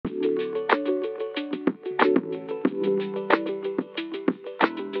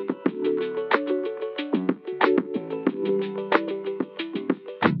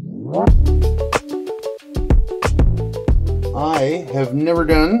have never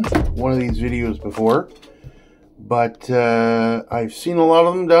done one of these videos before, but I've seen a lot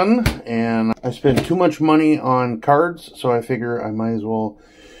of them done, and I spent too much money on cards, so I figure I might as well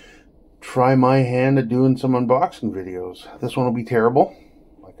try my hand at doing some unboxing videos. This one will be terrible.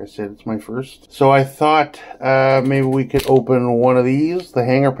 Like I said, it's my first. So I thought maybe we could open one of these, the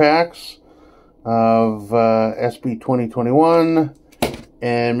hanger packs of SB 2021,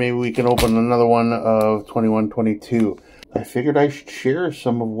 and maybe we can open another one of 21-22. I figured I should share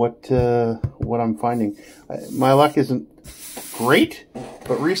some of what I'm finding. My luck isn't great,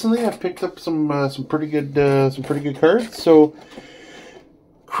 but recently I've picked up some pretty good cards. So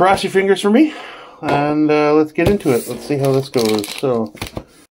cross your fingers for me, and let's get into it. Let's see how this goes. So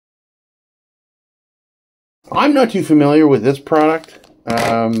I'm not too familiar with this product,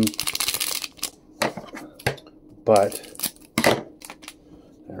 but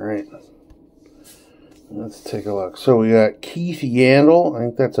all right. Let's take a look. So we got Keith Yandel. I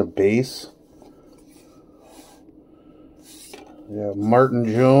think that's a base. We got Martin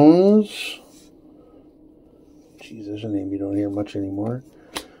Jones. Jeez, there's a name you don't hear much anymore.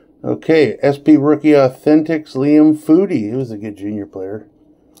 Okay, SP Rookie Authentics, Liam Foodie. He was a good junior player.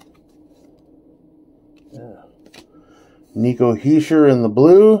 Yeah. Nico Hischier in the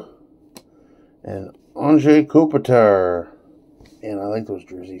blue. And Anze Kopitar. Man, I like those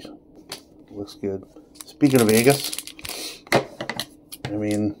jerseys. Looks good. Speaking of Vegas, I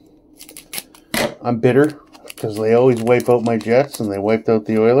mean, I'm bitter because they always wipe out my Jets and they wiped out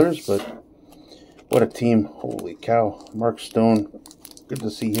the Oilers, but what a team. Holy cow. Mark Stone. Good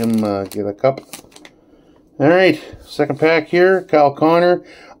to see him get a cup. All right, second pack here. Kyle Connor.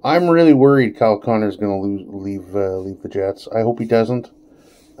 I'm really worried Kyle Connor's going to leave the Jets. I hope he doesn't.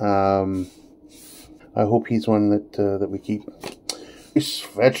 I hope he's one that we keep.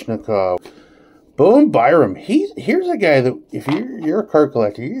 Svechnikov. Bowen Byram. Here's a guy that, if you're a card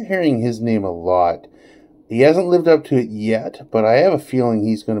collector, you're hearing his name a lot. He hasn't lived up to it yet, but I have a feeling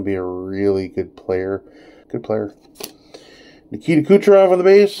he's going to be a really good player. Good player. Nikita Kucherov on the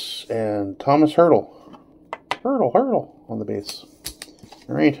base, and Thomas Hertl. Hertl on the base.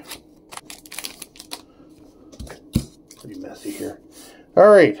 All right. Pretty messy here. All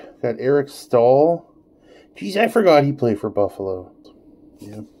right. Got Eric Stahl. Geez, I forgot he played for Buffalo.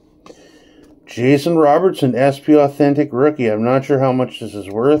 Yeah. Jason Robertson, SP Authentic Rookie. I'm not sure how much this is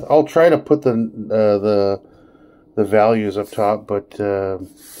worth. I'll try to put the values up top, but I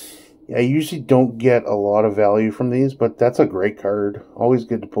usually don't get a lot of value from these, but that's a great card. Always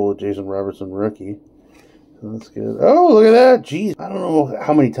good to pull a Jason Robertson Rookie. So that's good. Oh, look at that. Jeez. I don't know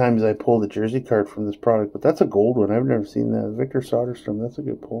how many times I pulled a jersey card from this product, but that's a gold one. I've never seen that. Victor Soderstrom. That's a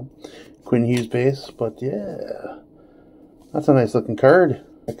good pull. Quinn Hughes base, but yeah. That's a nice looking card.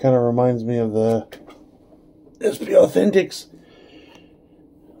 It kind of reminds me of the SP Authentics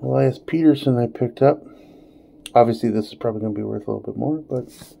Elias Peterson I picked up. Obviously, this is probably going to be worth a little bit more, but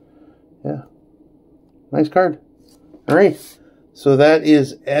yeah. Nice card. All right. So that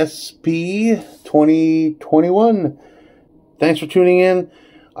is SP 2021. Thanks for tuning in.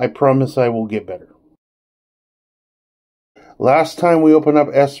 I promise I will get better. Last time we opened up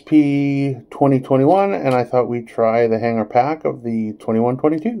SP 2021, and I thought we'd try the hanger pack of the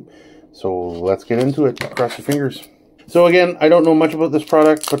 21-22. So let's get into it. Cross your fingers. So again, I don't know much about this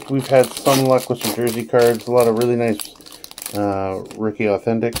product, but we've had some luck with some jersey cards. A lot of really nice rookie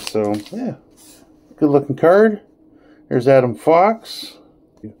authentics. So yeah, good looking card. There's Adam Fox.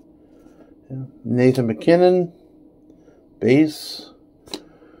 Yeah. Nathan McKinnon. Base.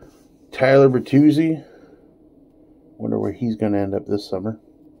 Tyler Bertuzzi. Wonder where he's going to end up this summer.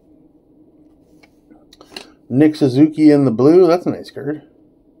 Nick Suzuki in the blue. That's a nice card.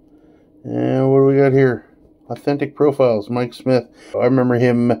 And what do we got here? Authentic Profiles. Mike Smith. I remember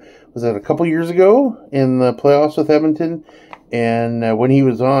him, was that a couple years ago in the playoffs with Edmonton? And when he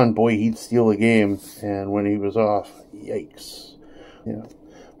was on, boy, he'd steal the game. And when he was off, yikes. Yeah.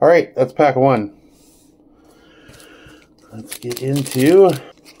 All right, that's pack one. Let's get into...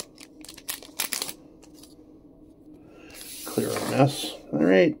 Clear our mess. All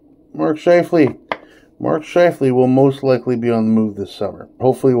right, Mark Scheifele. Mark Scheifele will most likely be on the move this summer.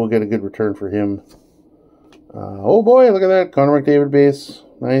 Hopefully we'll get a good return for him. Oh boy, look at that. Connor McDavid base.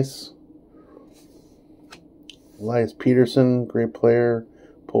 Nice. Elias Peterson, great player.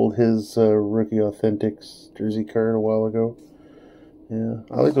 Pulled his Rookie Authentics jersey card a while ago. Yeah,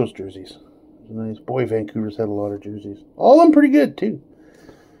 I like those jerseys. Nice. Boy, Vancouver's had a lot of jerseys. All of them pretty good, too.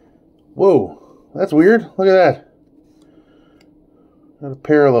 Whoa, that's weird. Look at that. Got a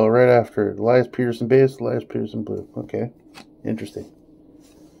parallel right after it. Elias Peterson base, Elias Peterson blue. Okay, interesting.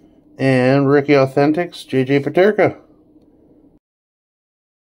 And Rookie Authentics, JJ Paterka.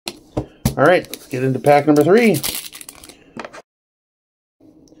 All right, let's get into pack number 3.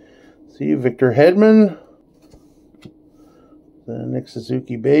 See, Victor Hedman. The Nick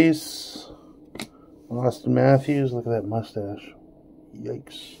Suzuki base. Austin Matthews. Look at that mustache.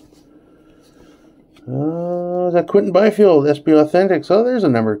 Yikes. Is that Quentin Byfield? SB Authentics. Oh, there's a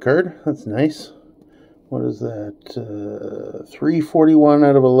numbered card. That's nice. What is that? 341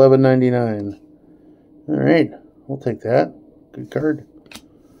 out of 1199. All right, we'll take that. Good card.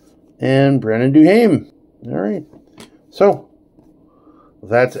 And Brennan Duhame. All right. So,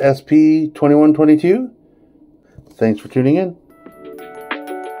 that's SP 2122. Thanks for tuning in.